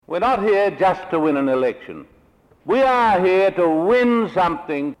We're not here just to win an election. We are here to win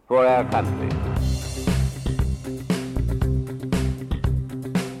something for our country.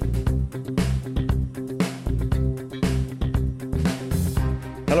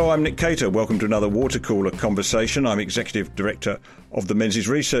 Hello, I'm Nick Cater. Welcome to another Water Cooler Conversation. I'm Executive Director of the Menzies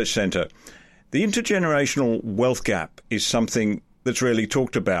Research Centre. The intergenerational wealth gap is something that's rarely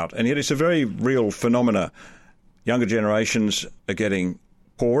talked about, and yet it's a very real phenomena. Younger generations are getting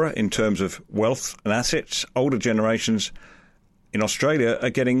poorer in terms of wealth and assets. Older generations in Australia are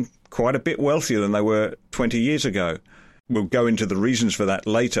getting quite a bit wealthier than they were 20 years ago. We'll go into the reasons for that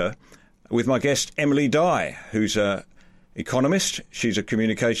later with my guest, Emily Dye, who's a economist. She's a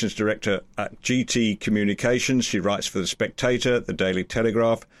communications director at GT Communications. She writes for The Spectator, The Daily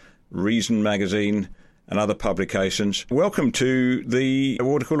Telegraph, Reason Magazine, and other publications. Welcome to the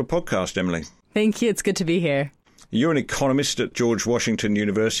Water Cooler Podcast, Emily. Thank you. It's good to be here. You're an economist at George Washington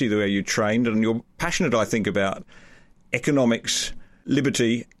University, where you trained, and you're passionate, I think, about economics,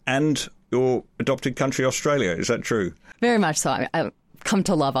 liberty, and your adopted country, Australia. Is that true? Very much so. I've come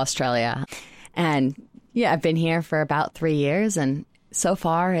to love Australia. And yeah, I've been here for about 3 years, and so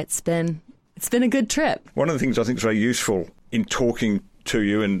far it's been a good trip. One of the things I think is very useful in talking to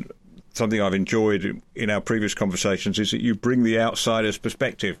you, and something I've enjoyed in our previous conversations, is that you bring the outsider's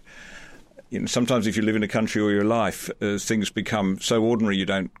perspective. You know, sometimes if you live in a country all your life, things become so ordinary you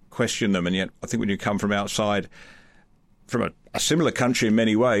don't question them, and yet I think when you come from outside, from a similar country in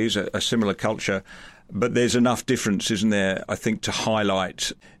many ways, a similar culture, but there's enough difference, isn't there, I think, to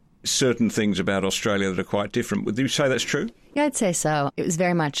highlight certain things about Australia that are quite different. Would you say that's true? Yeah, I'd say so. It was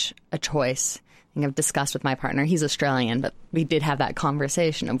very much a choice. I think I've discussed with my partner. He's Australian, but we did have that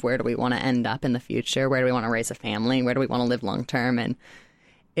conversation of where do we want to end up in the future? Where do we want to raise a family? Where do we want to live long term? And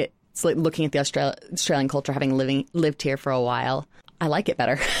it's like looking at the Australian culture, having lived here for a while. I like it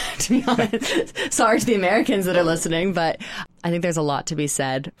better, to be honest. Sorry to the Americans that are listening, but I think there's a lot to be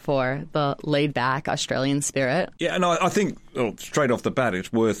said for the laid-back Australian spirit. Yeah, and I think, straight off the bat,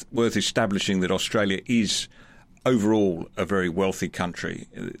 it's worth establishing that Australia is overall a very wealthy country.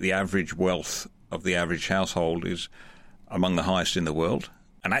 The average wealth of the average household is among the highest in the world.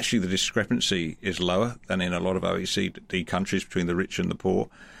 And actually the discrepancy is lower than in a lot of OECD countries between the rich and the poor.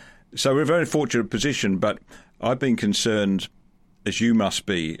 So we're in a very fortunate position, but I've been concerned, as you must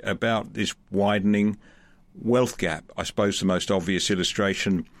be, about this widening wealth gap. I suppose the most obvious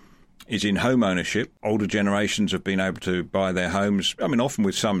illustration is in home ownership. Older generations have been able to buy their homes, I mean, often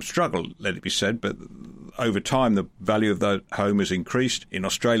with some struggle, let it be said, but over time the value of the home has increased. In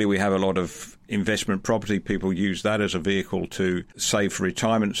Australia we have a lot of investment property. People use that as a vehicle to save for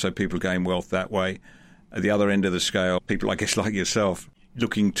retirement, so people gain wealth that way. At the other end of the scale, people, I guess, like yourself,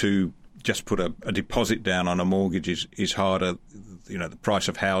 looking to just put a deposit down on a mortgage is harder. You know, the price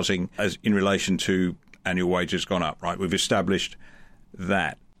of housing as in relation to annual wages gone up, right? We've established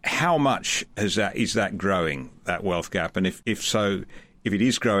that. How much is that growing, that wealth gap? And if so, if it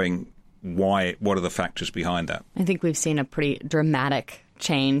is growing, why? What are the factors behind that? I think we've seen a pretty dramatic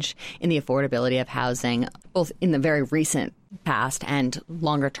change in the affordability of housing, both in the very recent past and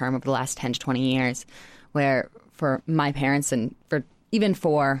longer term over the last 10 to 20 years, where for my parents and even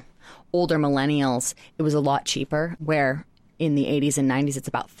for older millennials, it was a lot cheaper, where in the 80s and 90s, it's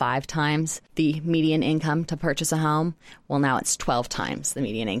about 5 times the median income to purchase a home. Well, now it's 12 times the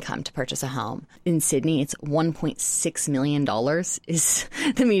median income to purchase a home. In Sydney, it's $1.6 million is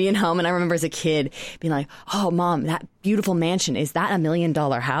the median home. And I remember as a kid being like, oh, Mom, that beautiful mansion, is that $1 million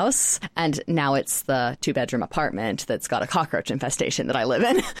house? And now it's the 2-bedroom apartment that's got a cockroach infestation that I live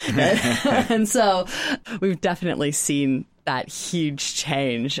in. And so we've definitely seen that huge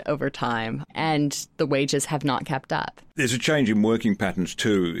change over time, and the wages have not kept up. There's a change in working patterns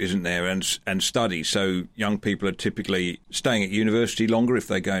too, isn't there, and study. So young people are typically staying at university longer if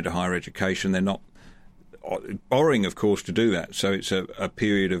they go into higher education. They're not borrowing, of course, to do that. So it's a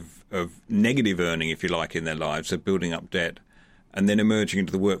period of negative earning, if you like, in their lives. They're building up debt and then emerging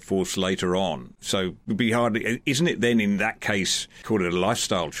into the workforce later on. So it would be hard. Isn't it then in that case, call it a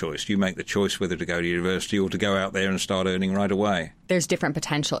lifestyle choice? You make the choice whether to go to university or to go out there and start earning right away. There's different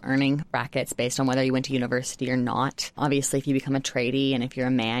potential earning brackets based on whether you went to university or not. Obviously, if you become a tradie and if you're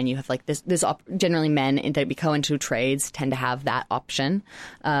a man, you have like this generally men that go into trades tend to have that option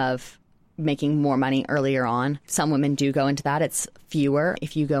of making more money earlier on. Some women do go into that. It's fewer.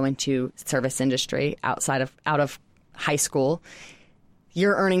 If you go into service industry out of high school,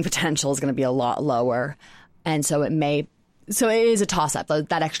 your earning potential is going to be a lot lower. And so it is a toss-up.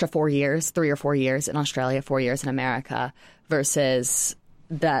 That extra 4 years, 3 or 4 years in Australia, 4 years in America, versus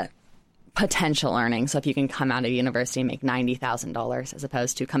that potential earnings. So if you can come out of university and make $90,000 as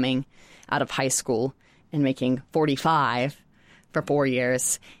opposed to coming out of high school and making $45,000 for 4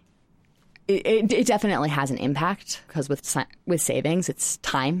 years, it definitely has an impact, because with savings, it's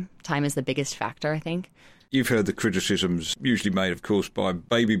time. Time is the biggest factor, I think. You've heard the criticisms usually made, of course, by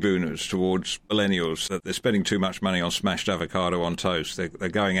baby boomers towards millennials that they're spending too much money on smashed avocado on toast. They're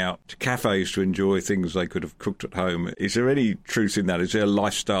going out to cafes to enjoy things they could have cooked at home. Is there any truth in that? Is there a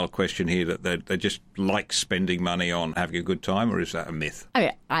lifestyle question here that they just like spending money on having a good time, or is that a myth? I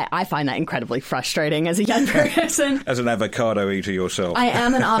mean, I find that incredibly frustrating as a young person. As an avocado eater yourself. I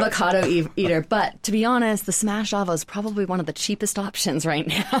am an avocado eater, but to be honest, the smashed avo is probably one of the cheapest options right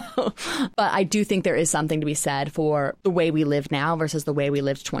now. But I do think there is something to be said for the way we live now versus the way we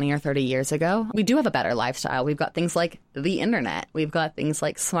lived 20 or 30 years ago. We do have a better lifestyle. We've got things like the internet. We've got things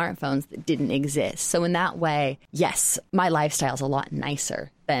like smartphones that didn't exist. So in that way, yes, my lifestyle is a lot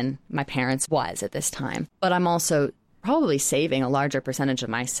nicer than my parents' was at this time. But I'm also probably saving a larger percentage of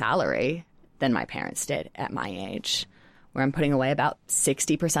my salary than my parents did at my age, where I'm putting away about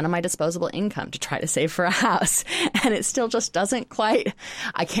 60% of my disposable income to try to save for a house. And it still just doesn't quite,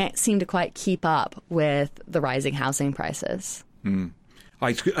 I can't seem to quite keep up with the rising housing prices.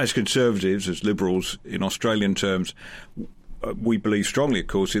 As Conservatives, as Liberals, in Australian terms, we believe strongly, of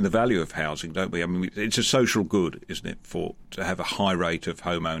course, in the value of housing, don't we? I mean, it's a social good, isn't it, to have a high rate of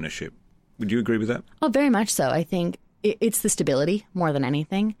home ownership. Would you agree with that? Oh, very much so. I think it's the stability more than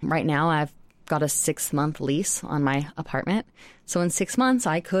anything. Right now, I've got a 6-month lease on my apartment. So in 6 months,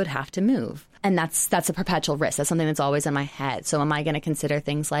 I could have to move. And that's a perpetual risk. That's something that's always in my head. So am I going to consider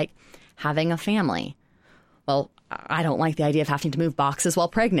things like having a family? Well, I don't like the idea of having to move boxes while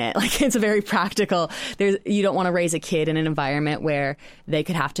pregnant. Like, it's a very practical. You don't want to raise a kid in an environment where they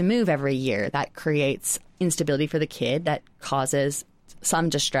could have to move every year. That creates instability for the kid. That causes some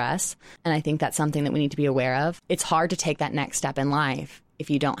distress. And I think that's something that we need to be aware of. It's hard to take that next step in life if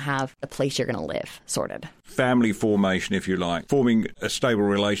you don't have the place you're going to live sorted. Family formation, if you like, forming a stable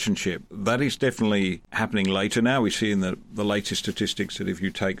relationship, that is definitely happening later now. We see in the latest statistics that if you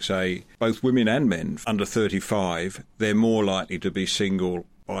take, say, both women and men under 35, they're more likely to be single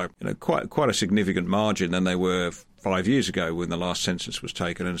by quite a significant margin than they were 5 years ago when the last census was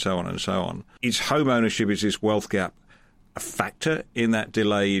taken, and so on and so on. Is home ownership, is this wealth gap a factor in that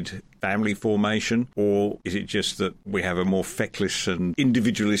delayed family formation, or is it just that we have a more feckless and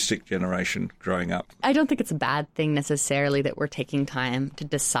individualistic generation growing up? I don't think it's a bad thing necessarily that we're taking time to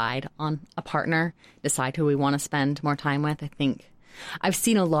decide on a partner, decide who we want to spend more time with. I think I've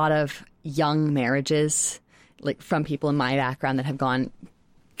seen a lot of young marriages, like from people in my background, that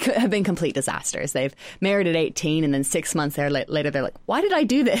have been complete disasters. They've married at 18 and then 6 months later they're like, why did I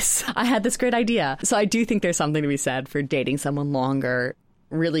do this? I had this great idea. So I do think there's something to be said for dating someone longer,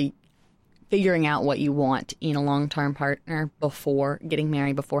 really figuring out what you want in a long-term partner before getting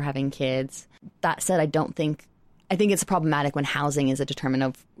married, before having kids. That said, I think it's problematic when housing is a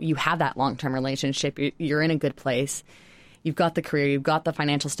determinant of you have that long-term relationship. You're in a good place. You've got the career, you've got the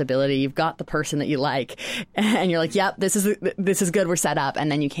financial stability, you've got the person that you like, and you're like, yep, this is good, we're set up,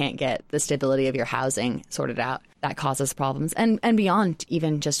 and then you can't get the stability of your housing sorted out. That causes problems. And beyond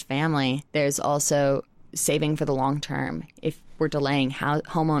even just family, there's also saving for the long term. If we're delaying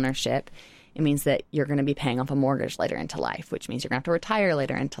home ownership, it means that you're going to be paying off a mortgage later into life, which means you're going to have to retire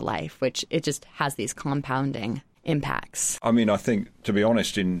later into life, which it just has these compounding impacts. I mean, I think, to be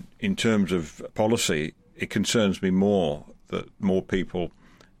honest, in terms of policy, it concerns me more that more people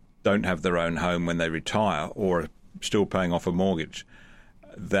don't have their own home when they retire or are still paying off a mortgage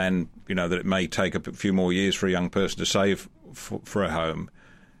than, that it may take a few more years for a young person to save for a home,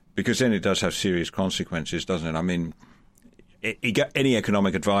 because then it does have serious consequences, doesn't it? I mean, any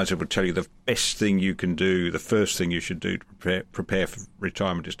economic advisor would tell you the best thing you can do, the first thing you should do to prepare for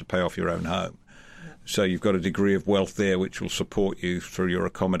retirement is to pay off your own home. So you've got a degree of wealth there which will support you through your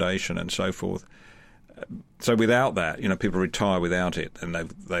accommodation and so forth. So without that, people retire without it, and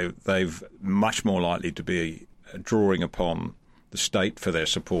they've much more likely to be drawing upon the state for their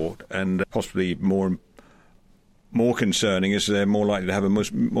support, and possibly more concerning is they're more likely to have a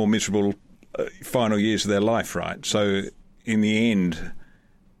more miserable final years of their life, right? So in the end,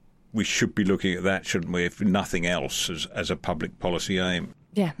 we should be looking at that, shouldn't we, if nothing else, as a public policy aim?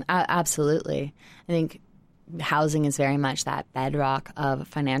 Yeah, absolutely. I think housing is very much that bedrock of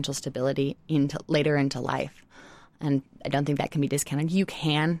financial stability later into life. And I don't think that can be discounted. You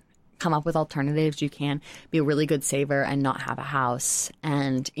can come up with alternatives. You can be a really good saver and not have a house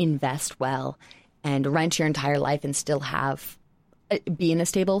and invest well and rent your entire life and still be in a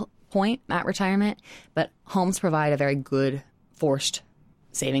stable point at retirement. But homes provide a very good forced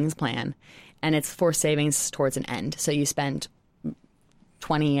savings plan, and it's for savings towards an end. So you spend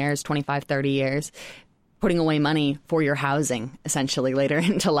 20 years, 25, 30 years putting away money for your housing, essentially, later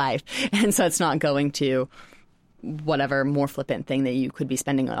into life. And so it's not going to whatever more flippant thing that you could be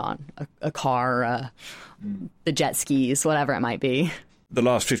spending it on, a car, the jet skis, whatever it might be. The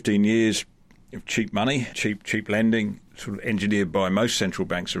last 15 years of cheap money, cheap lending, sort of engineered by most central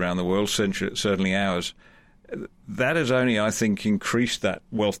banks around the world, certainly ours, that has only, I think, increased that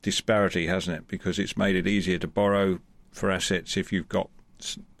wealth disparity, hasn't it? Because it's made it easier to borrow for assets if you've got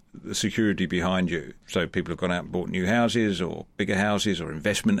the security behind you. So people have gone out and bought new houses or bigger houses or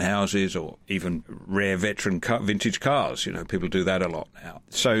investment houses or even rare vintage cars. People do that a lot now.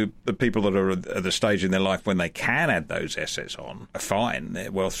 So the people that are at the stage in their life when they can add those assets on are fine.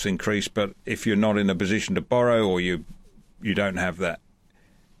 Their wealth's increased. But if you're not in a position to borrow or you don't have that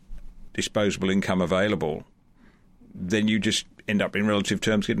disposable income available, then you just end up in relative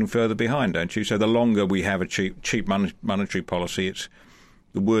terms getting further behind, don't you? So the longer we have a cheap monetary policy, it's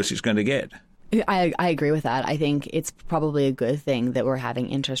the worse it's going to get. I agree with that. I think it's probably a good thing that we're having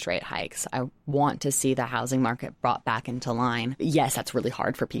interest rate hikes. I want to see the housing market brought back into line. Yes, that's really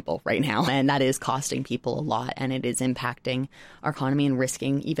hard for people right now, and that is costing people a lot, and it is impacting our economy and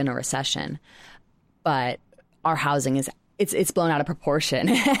risking even a recession. But our housing is it's blown out of proportion,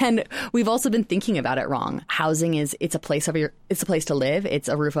 and we've also been thinking about it wrong. Housing it's a place to live. It's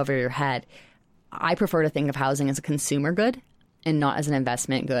a roof over your head. I prefer to think of housing as a consumer good and not as an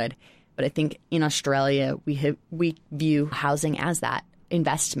investment good. But I think in Australia, we view housing as that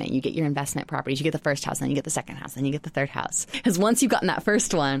investment. You get your investment properties. You get the first house, then you get the second house, then you get the third house. Because once you've gotten that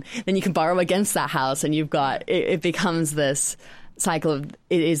first one, then you can borrow against that house, and it becomes this cycle of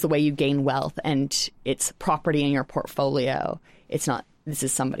it is the way you gain wealth, and it's property in your portfolio. It's not this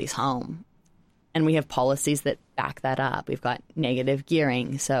is somebody's home. And we have policies that back that up. We've got negative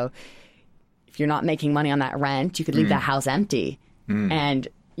gearing. So if you're not making money on that rent, you could leave that house empty. And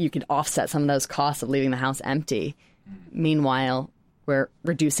you could offset some of those costs of leaving the house empty. Meanwhile, we're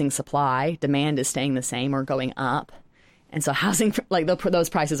reducing supply. Demand is staying the same or going up. And so housing, those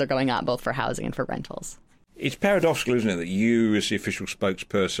prices are going up both for housing and for rentals. It's paradoxical, isn't it, that you, as the official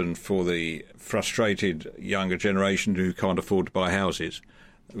spokesperson for the frustrated younger generation who can't afford to buy houses,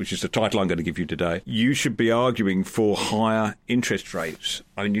 which is the title I'm going to give you today, you should be arguing for higher interest rates.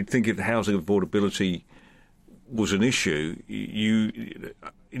 I mean, you'd think if housing affordability was an issue,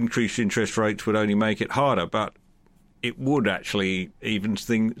 increased interest rates would only make it harder, but it would actually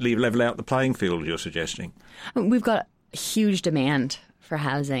level out the playing field, you're suggesting. We've got huge demand for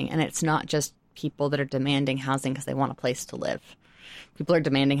housing, and it's not just people that are demanding housing because they want a place to live. People are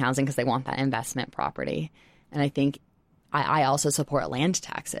demanding housing because they want that investment property. And I think I also support land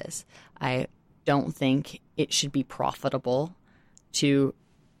taxes. I don't think it should be profitable to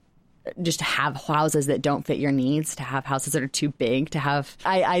just have houses that don't fit your needs, to have houses that are too big, to have...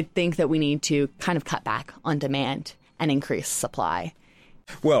 I think that we need to kind of cut back on demand and increase supply.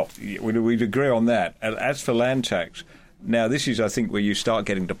 Well, we'd agree on that. As for land tax, now this is, I think, where you start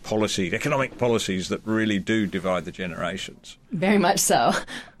getting to economic policies that really do divide the generations. Very much so.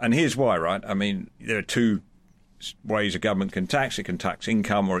 And here's why, right? I mean, there are two ways a government can tax. It can tax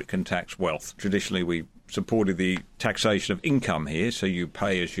income or it can tax wealth. Traditionally, we supported the taxation of income here, so you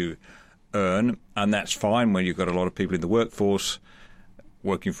pay as you earn, and that's fine when you've got a lot of people in the workforce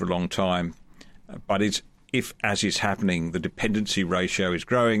working for a long time. But if, as is happening, the dependency ratio is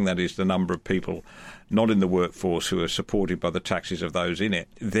growing, that is the number of people not in the workforce who are supported by the taxes of those in it,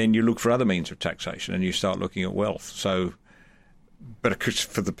 then you look for other means of taxation and you start looking at wealth. So, but of course,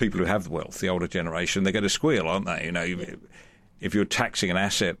 for the people who have the wealth, the older generation, they're going to squeal, aren't they? You know, if you're taxing an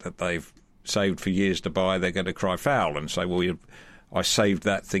asset that they've saved for years to buy, they're going to cry foul and say, well, I saved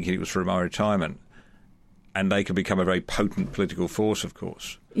that thinking it was for my retirement. And they can become a very potent political force, of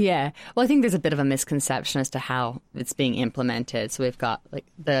course. Yeah. Well, I think there's a bit of a misconception as to how it's being implemented. So we've got like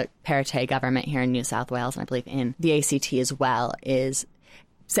the Perrottet government here in New South Wales, and I believe in the ACT as well, is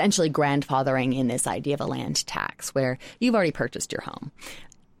essentially grandfathering in this idea of a land tax where you've already purchased your home.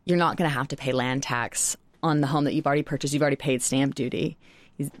 You're not going to have to pay land tax on the home that you've already purchased. You've already paid stamp duty.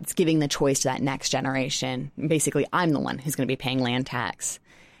 It's giving the choice to that next generation. Basically, I'm the one who's going to be paying land tax.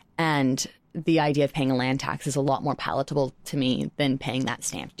 And the idea of paying a land tax is a lot more palatable to me than paying that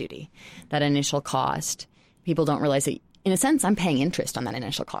stamp duty. That initial cost, people don't realize that, in a sense, I'm paying interest on that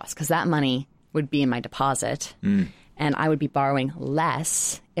initial cost because that money would be in my deposit and I would be borrowing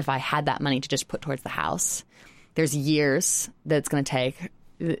less if I had that money to just put towards the house. There's years that it's going to take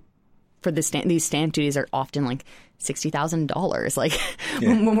for these stamp duties are often like $60,000. Like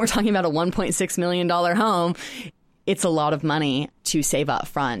when we're talking about a $1.6 million home, it's a lot of money to save up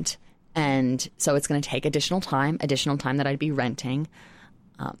front. And so it's going to take additional time that I'd be renting.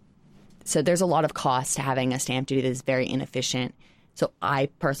 So there's a lot of cost to having a stamp duty that is very inefficient. So I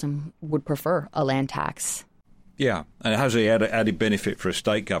personally would prefer a land tax. Yeah, and it has the added benefit for a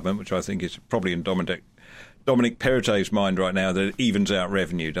state government, which I think is probably in Dominic Perrottet's mind right now, that it evens out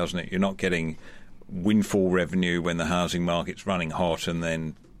revenue, doesn't it? You're not getting windfall revenue when the housing market's running hot and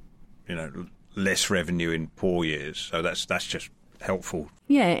then, less revenue in poor years. So that's just helpful.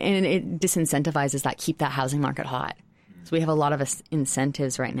 Yeah, and it disincentivizes that, keep that housing market hot. So we have a lot of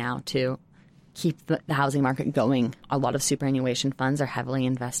incentives right now to keep the housing market going. A lot of superannuation funds are heavily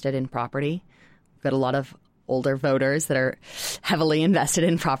invested in property. We've got a lot of older voters that are heavily invested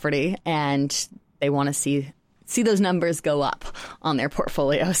in property, and they want to see those numbers go up on their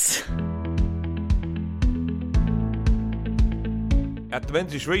portfolios. At the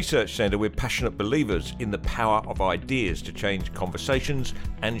Menzies Research Centre, we're passionate believers in the power of ideas to change conversations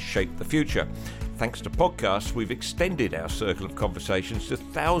and shape the future. Thanks to podcasts, we've extended our circle of conversations to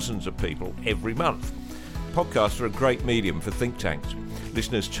thousands of people every month. Podcasts are a great medium for think tanks.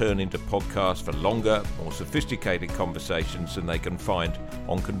 Listeners turn into podcasts for longer, more sophisticated conversations than they can find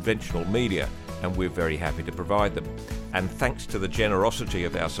on conventional media, and we're very happy to provide them. And thanks to the generosity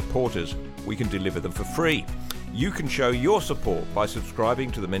of our supporters, we can deliver them for free. You can show your support by subscribing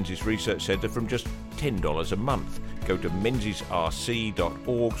to the Menzies Research Centre from just $10 a month. Go to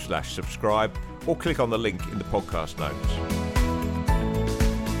menziersrc.org/subscribe or click on the link in the podcast notes.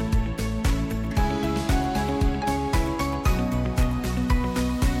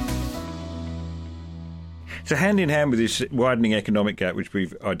 So hand in hand with this widening economic gap, which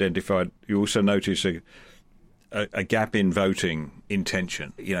we've identified, you also notice a gap in voting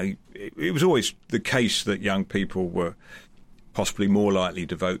intention. It was always the case that young people were possibly more likely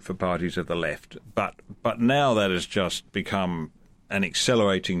to vote for parties of the left, but now that has just become an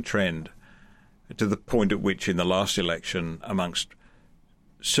accelerating trend to the point at which in the last election, amongst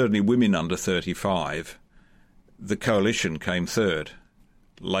certainly women under 35, the coalition came third.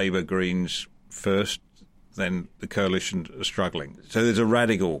 Labour, Greens first, then the coalition are struggling. So there's a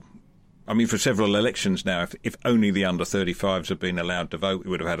radical... for several elections now, if only the under 35s had been allowed to vote, we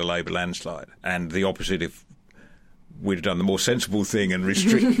would have had a Labour landslide. And the opposite, if we'd have done the more sensible thing and raise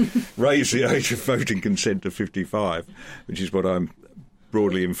the age of voting consent to 55, which is what I'm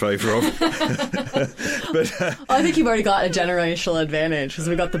broadly in favour of. But I think you've already got a generational advantage, because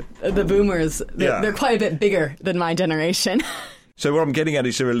we've got the boomers. They're quite a bit bigger than my generation. So what I'm getting at,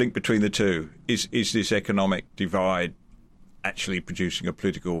 is there a link between the two? Is this economic divide actually producing a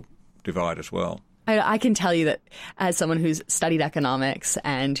political divide as well? I can tell you that as someone who's studied economics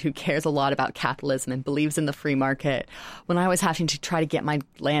and who cares a lot about capitalism and believes in the free market, when I was having to try to get my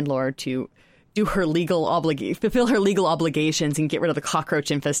landlord to do her fulfill her legal obligations and get rid of the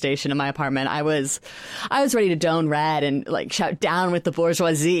cockroach infestation in my apartment, I was ready to done red and shout down with the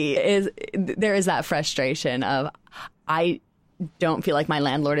bourgeoisie. There is that frustration of, I don't feel like my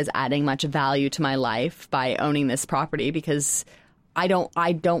landlord is adding much value to my life by owning this property, because I don't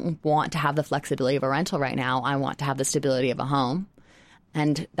want to have the flexibility of a rental right now. I want to have the stability of a home.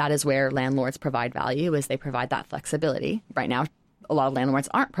 And that is where landlords provide value, is they provide that flexibility. Right now, a lot of landlords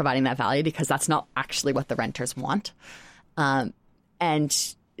aren't providing that value because that's not actually what the renters want. And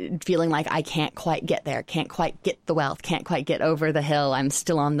feeling like I can't quite get there, can't quite get the wealth, can't quite get over the hill. I'm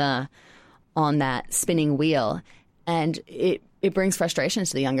still on that spinning wheel. And it brings frustrations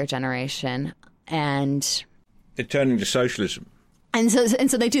to the younger generation. And they're turning to socialism. And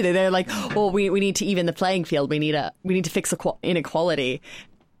so they do. They're like, well, we need to even the playing field. We need to fix inequality.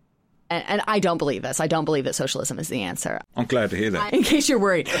 And I don't believe this. I don't believe that socialism is the answer. I'm glad to hear that. In case you're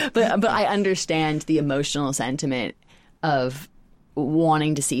worried. But I understand the emotional sentiment of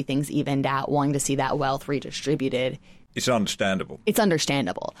wanting to see things evened out, wanting to see that wealth redistributed. It's understandable. It's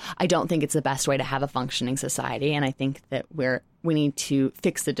understandable. I don't think it's the best way to have a functioning society. And I think that we need to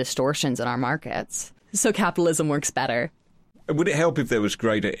fix the distortions in our markets so capitalism works better. Would it help if there was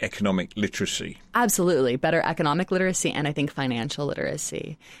greater economic literacy? Absolutely. Better economic literacy, and I think financial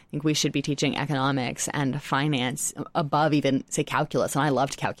literacy. I think we should be teaching economics and finance above even, say, calculus. And I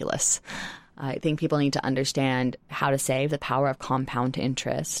loved calculus. I think people need to understand how to save, the power of compound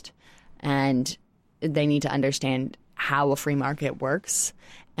interest. And they need to understand how a free market works,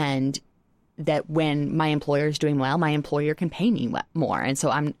 and that when my employer is doing well, my employer can pay me more. And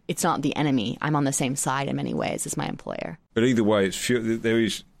so it's not the enemy. I'm on the same side in many ways as my employer. But either way, it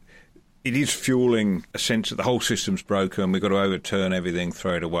is fueling a sense that the whole system's broken. We've got to overturn everything,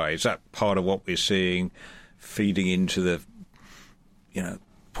 throw it away. Is that part of what we're seeing feeding into the,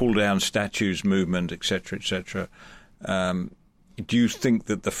 pull down statues movement, et cetera, et cetera? Do you think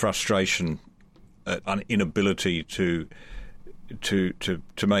that the frustration, an inability to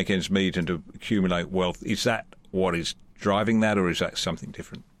make ends meet and to accumulate wealth, is that what is driving that, or is that something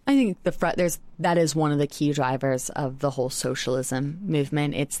different? I think that is one of the key drivers of the whole socialism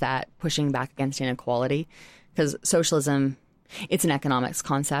movement. It's that pushing back against inequality, because socialism, it's an economics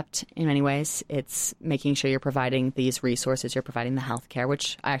concept in many ways. It's making sure you're providing these resources, you're providing the healthcare,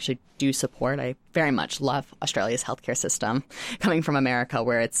 which I actually do support. I very much love Australia's healthcare system, coming from America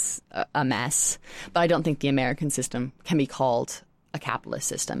where it's a mess. But I don't think the American system can be called a capitalist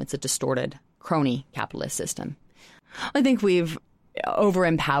system. It's a distorted crony capitalist system. I think we've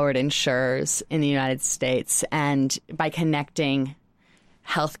over-empowered insurers in the United States, and by connecting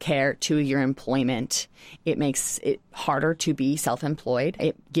healthcare to your employment, it makes it harder to be self-employed.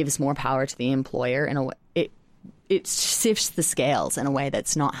 It gives more power to the employer in a way. It shifts the scales in a way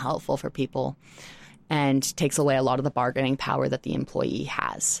that's not helpful for people, and takes away a lot of the bargaining power that the employee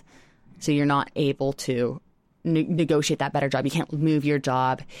has. So you're not able to negotiate that better job. You can't move your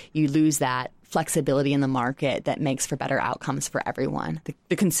job. You lose that flexibility in the market that makes for better outcomes for everyone.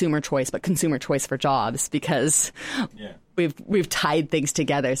 The consumer choice, but consumer choice for jobs, because we've tied things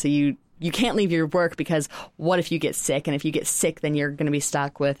together. So you can't leave your work, because what if you get sick? And if you get sick, then you're going to be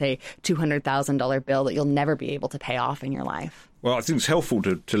stuck with a $200,000 bill that you'll never be able to pay off in your life. Well, I think it's helpful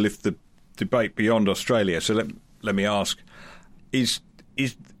to lift the debate beyond Australia. So let me ask, is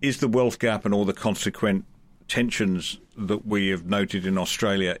the wealth gap and all the consequent tensions that we have noted in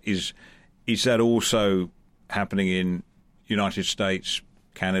Australia, is that also happening in United States,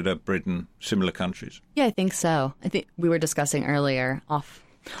 Canada, Britain, similar countries? Yeah, I think so. I think we were discussing earlier off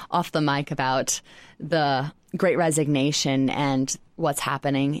the mic about the Great Resignation and what's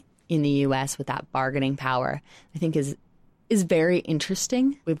happening in the U.S. with that bargaining power. I think is very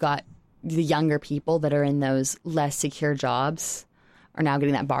interesting. We've got the younger people that are in those less secure jobs are now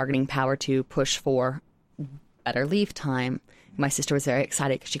getting that bargaining power to push for better leave time. My sister was very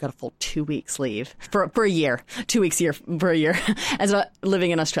excited because she got a full 2 weeks leave for a year, 2 weeks for a year. As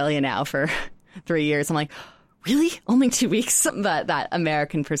living in Australia now for 3 years, I'm like, really? Only 2 weeks? That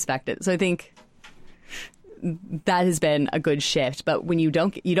American perspective. So I think that has been a good shift. But when you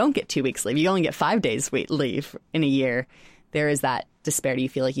don't get 2 weeks leave, you only get 5 days leave in a year. There is that disparity. You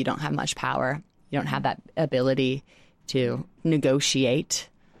feel like you don't have much power. You don't have that ability to negotiate.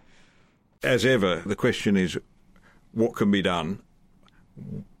 As ever, the question is, what can be done?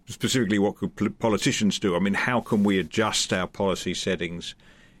 Specifically, what could politicians do? I mean, how can we adjust our policy settings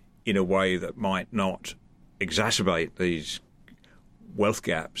in a way that might not exacerbate these wealth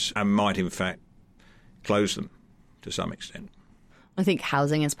gaps and might, in fact, close them to some extent? I think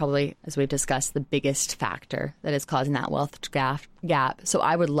housing is probably, as we've discussed, the biggest factor that is causing that wealth gap. So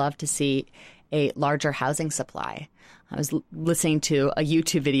I would love to see a larger housing supply. I was listening to a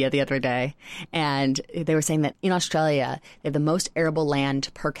YouTube video the other day, and they were saying that in Australia, they have the most arable land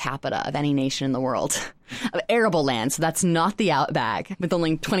per capita of any nation in the world. Of arable land, so that's not the outback. With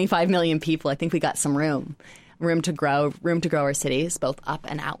only 25 million people, I think we got some room to grow our cities, both up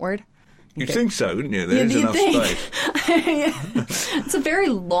and outward. You'd think so, wouldn't you? There's enough space. It's a very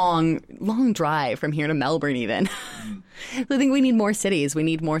long drive from here to Melbourne, even. So I think we need more cities. We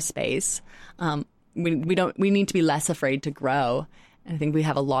need more space. We need to be less afraid to grow. And I think we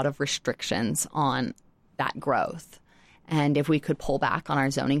have a lot of restrictions on that growth. And if we could pull back on our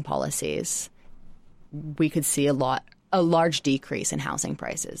zoning policies, we could see a large decrease in housing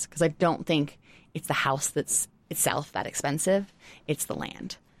prices. Because I don't think it's the house that's itself that expensive. It's the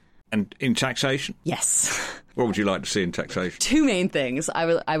land. And in taxation? Yes. What would you like to see in taxation? Two main things.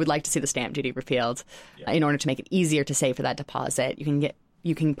 I would like to see the stamp duty repealed in order to make it easier to save for that deposit.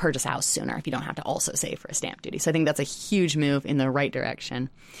 You can purchase a house sooner if you don't have to also save for a stamp duty. So I think that's a huge move in the right direction.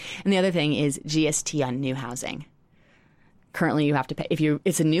 And the other thing is GST on new housing. Currently, you have to pay,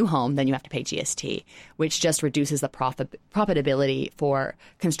 it's a new home, then you have to pay GST, which just reduces the profitability for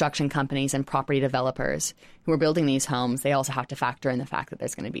construction companies and property developers who are building these homes. They also have to factor in the fact that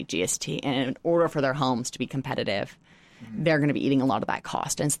there's going to be GST. And in order for their homes to be competitive, they're going to be eating a lot of that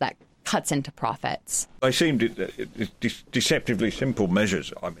cost. And so that cuts into profits. They seem deceptively simple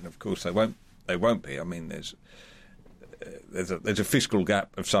measures. I mean, of course, they won't be. I mean, there's a fiscal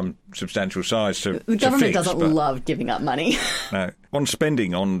gap of some substantial size to the government fix, doesn't love giving up money. No, on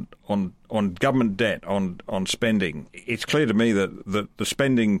spending, on government debt, on spending, it's clear to me that the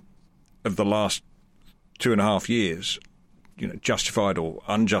spending of the last 2.5 years, justified or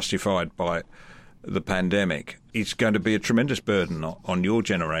unjustified by the pandemic, is going to be a tremendous burden on your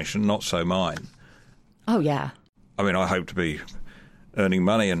generation, not so mine. Oh yeah. I mean, I hope to be earning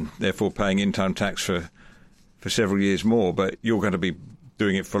money and therefore paying income tax for for several years more, but you're going to be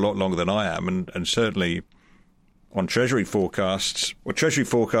doing it for a lot longer than I am, and certainly on Treasury forecasts. Well, Treasury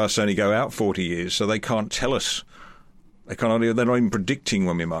forecasts only go out 40 years, so they can't tell us. They're not even predicting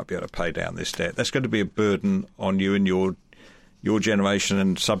when we might be able to pay down this debt. That's going to be a burden on you and your generation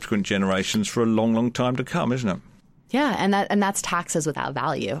and subsequent generations for a long, long time to come, isn't it? Yeah, and that's taxes without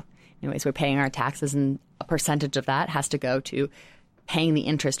value. Anyways, we're paying our taxes, and a percentage of that has to go to paying the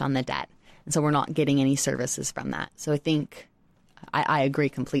interest on the debt. And so we're not getting any services from that. So I think I agree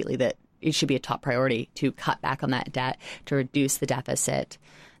completely that it should be a top priority to cut back on that debt, to reduce the deficit.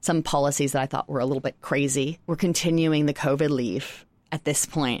 Some policies that I thought were a little bit crazy. We're continuing the COVID leave at this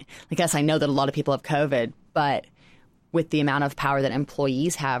point. I guess I know that a lot of people have COVID, but with the amount of power that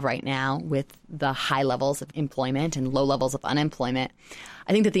employees have right now, with the high levels of employment and low levels of unemployment,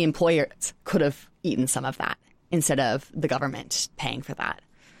 I think that the employers could have eaten some of that instead of the government paying for that.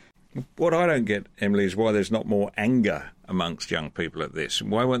 What I don't get, Emily, is why there's not more anger amongst young people at this.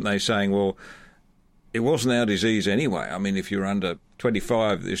 Why weren't they saying, well, it wasn't our disease anyway? I mean, if you're under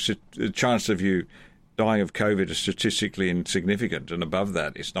 25, the chance of you dying of COVID is statistically insignificant, and above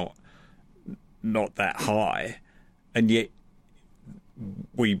that, it's not that high. And yet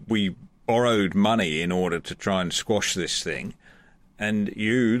we borrowed money in order to try and squash this thing. And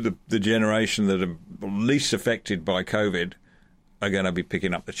you, the generation that are least affected by COVID, are going to be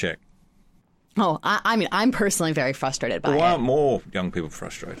picking up the check. Oh, I mean, I'm personally very frustrated by it. Why aren't more young people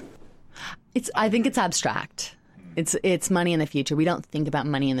frustrated? I think it's abstract. It's money in the future. We don't think about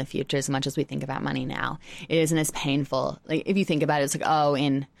money in the future as much as we think about money now. It isn't as painful. Like, if you think about it, it's like, oh,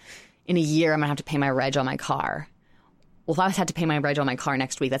 in a year I'm going to have to pay my reg on my car. Well, if I had to pay my reg on my car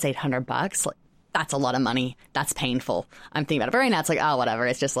next week, that's $800. Like, that's a lot of money. That's painful. I'm thinking about it. But right now, it's like, oh, whatever.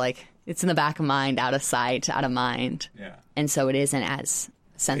 It's just like, it's in the back of mind, out of sight, out of mind. Yeah. And so it isn't as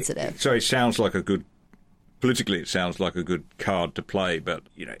sensitive. So it sounds like politically it sounds like a good card to play, but,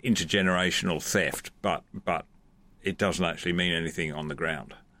 intergenerational theft, but it doesn't actually mean anything on the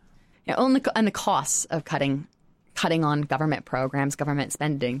ground. Yeah, and the costs of cutting on government programs, government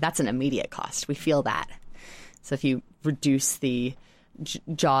spending, that's an immediate cost. We feel that. So if you reduce the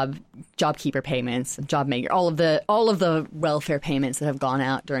JobKeeper payments, JobMaker, all of the welfare payments that have gone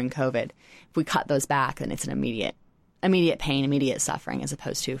out during COVID, if we cut those back, then it's an immediate pain, immediate suffering, as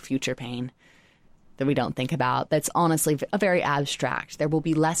opposed to future pain that we don't think about. That's honestly a very abstract. There will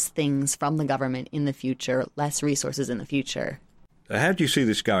be less things from the government in the future, less resources in the future. How do you see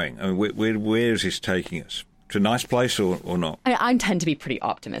this going? I mean, where is this taking us? To a nice place or not? I tend to be pretty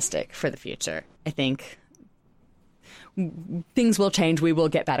optimistic for the future. I think things will change. We will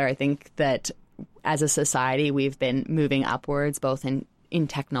get better. I think that as a society, we've been moving upwards, both in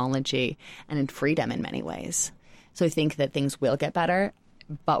technology and in freedom in many ways. So I think that things will get better,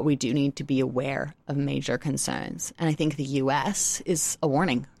 but we do need to be aware of major concerns. And I think the U.S. is a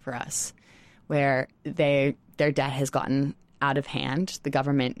warning for us, where their debt has gotten out of hand. The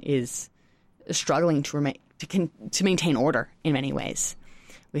government is struggling to maintain order in many ways.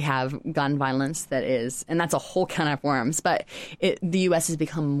 We have gun violence and that's a whole can of worms, but the U.S. has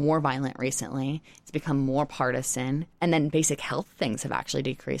become more violent recently. It's become more partisan. And then basic health things have actually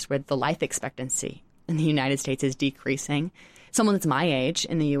decreased, where the life expectancy in the United States is decreasing. Someone that's my age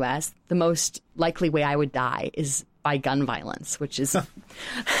in the U.S., the most likely way I would die is by gun violence, which is that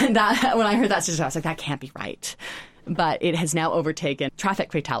when I heard that statistic, I was like, that can't be right. But it has now overtaken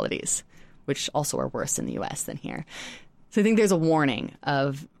traffic fatalities, which also are worse in the U.S. than here. So I think there's a warning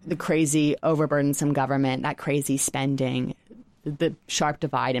of the crazy, overburdensome government, that crazy spending, the sharp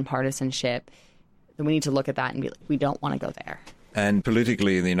divide in partisanship. And we need to look at that and be like, we don't want to go there. And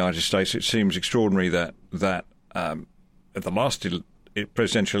politically in the United States, it seems extraordinary that at the last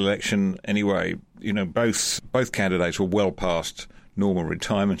presidential election, anyway, both candidates were well past normal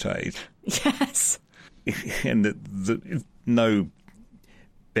retirement age. Yes. And that no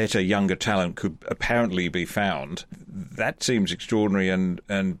better, younger talent could apparently be found. That seems extraordinary, and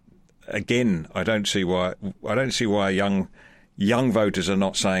again, I don't see why young voters are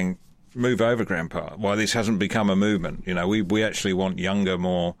not saying, "Move over, Grandpa." Why this hasn't become a movement? We actually want younger,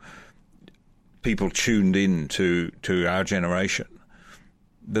 more people tuned in to our generation.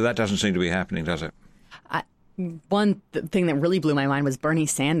 But that doesn't seem to be happening, does it? One thing that really blew my mind was Bernie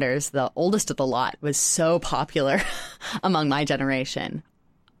Sanders, the oldest of the lot, was so popular among my generation.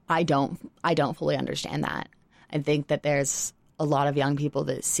 I don't fully understand that. I think that there's a lot of young people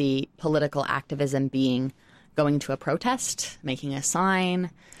that see political activism being going to a protest, making a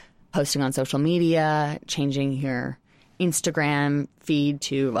sign, posting on social media, changing your Instagram feed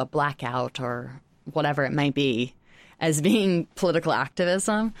to a blackout or whatever it might be, as being political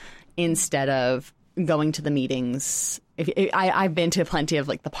activism instead of going to the meetings. I've been to plenty of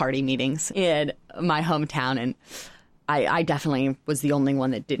like the party meetings in my hometown, and I definitely was the only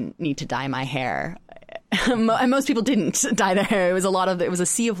one that didn't need to dye my hair. And most people didn't dye their hair. It was a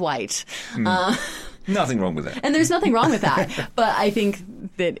sea of white. Nothing wrong with that. And there's nothing wrong with that. But I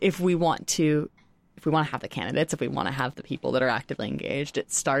think that if we want to have the candidates, if we want to have the people that are actively engaged,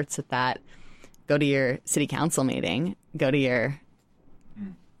 it starts at that. Go to your city council meeting, go to your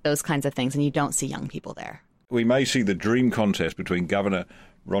those kinds of things, and you don't see young people there. We may see the dream contest between Governor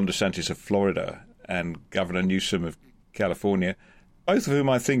Ron DeSantis of Florida and Governor Newsom of California, both of whom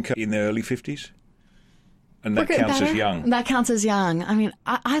I think are in their early 50s. And that counts as young. That counts as young. I mean,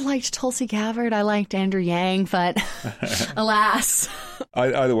 I liked Tulsi Gabbard. I liked Andrew Yang, but alas.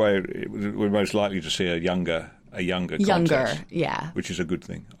 Either way, we're most likely to see a younger contest. Yeah. Which is a good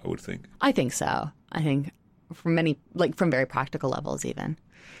thing, I would think. I think so. I think from very practical levels even.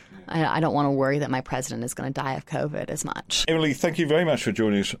 I don't want to worry that my president is going to die of COVID as much. Emily, thank you very much for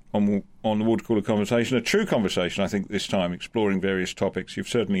joining us on the Water Cooler Conversation. A true conversation, I think, this time, exploring various topics. You've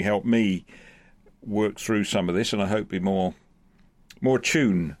certainly helped me work through some of this, and I hope be more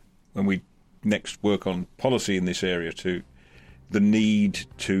attuned when we next work on policy in this area to the need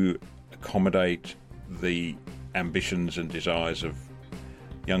to accommodate the ambitions and desires of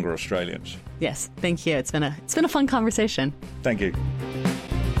younger Australians. Yes, thank you. It's been a fun conversation. Thank you.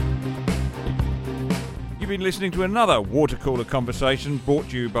 You've been listening to another Water Cooler Conversation brought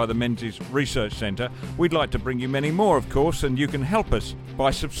to you by the Menzies Research Centre. We'd like to bring you many more, of course, and you can help us by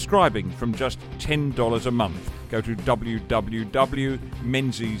subscribing from just $10 a month. Go to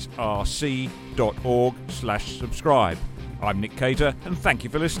www.menziesrc.org/subscribe. I'm Nick Cater, and thank you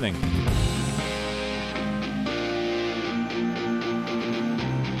for listening.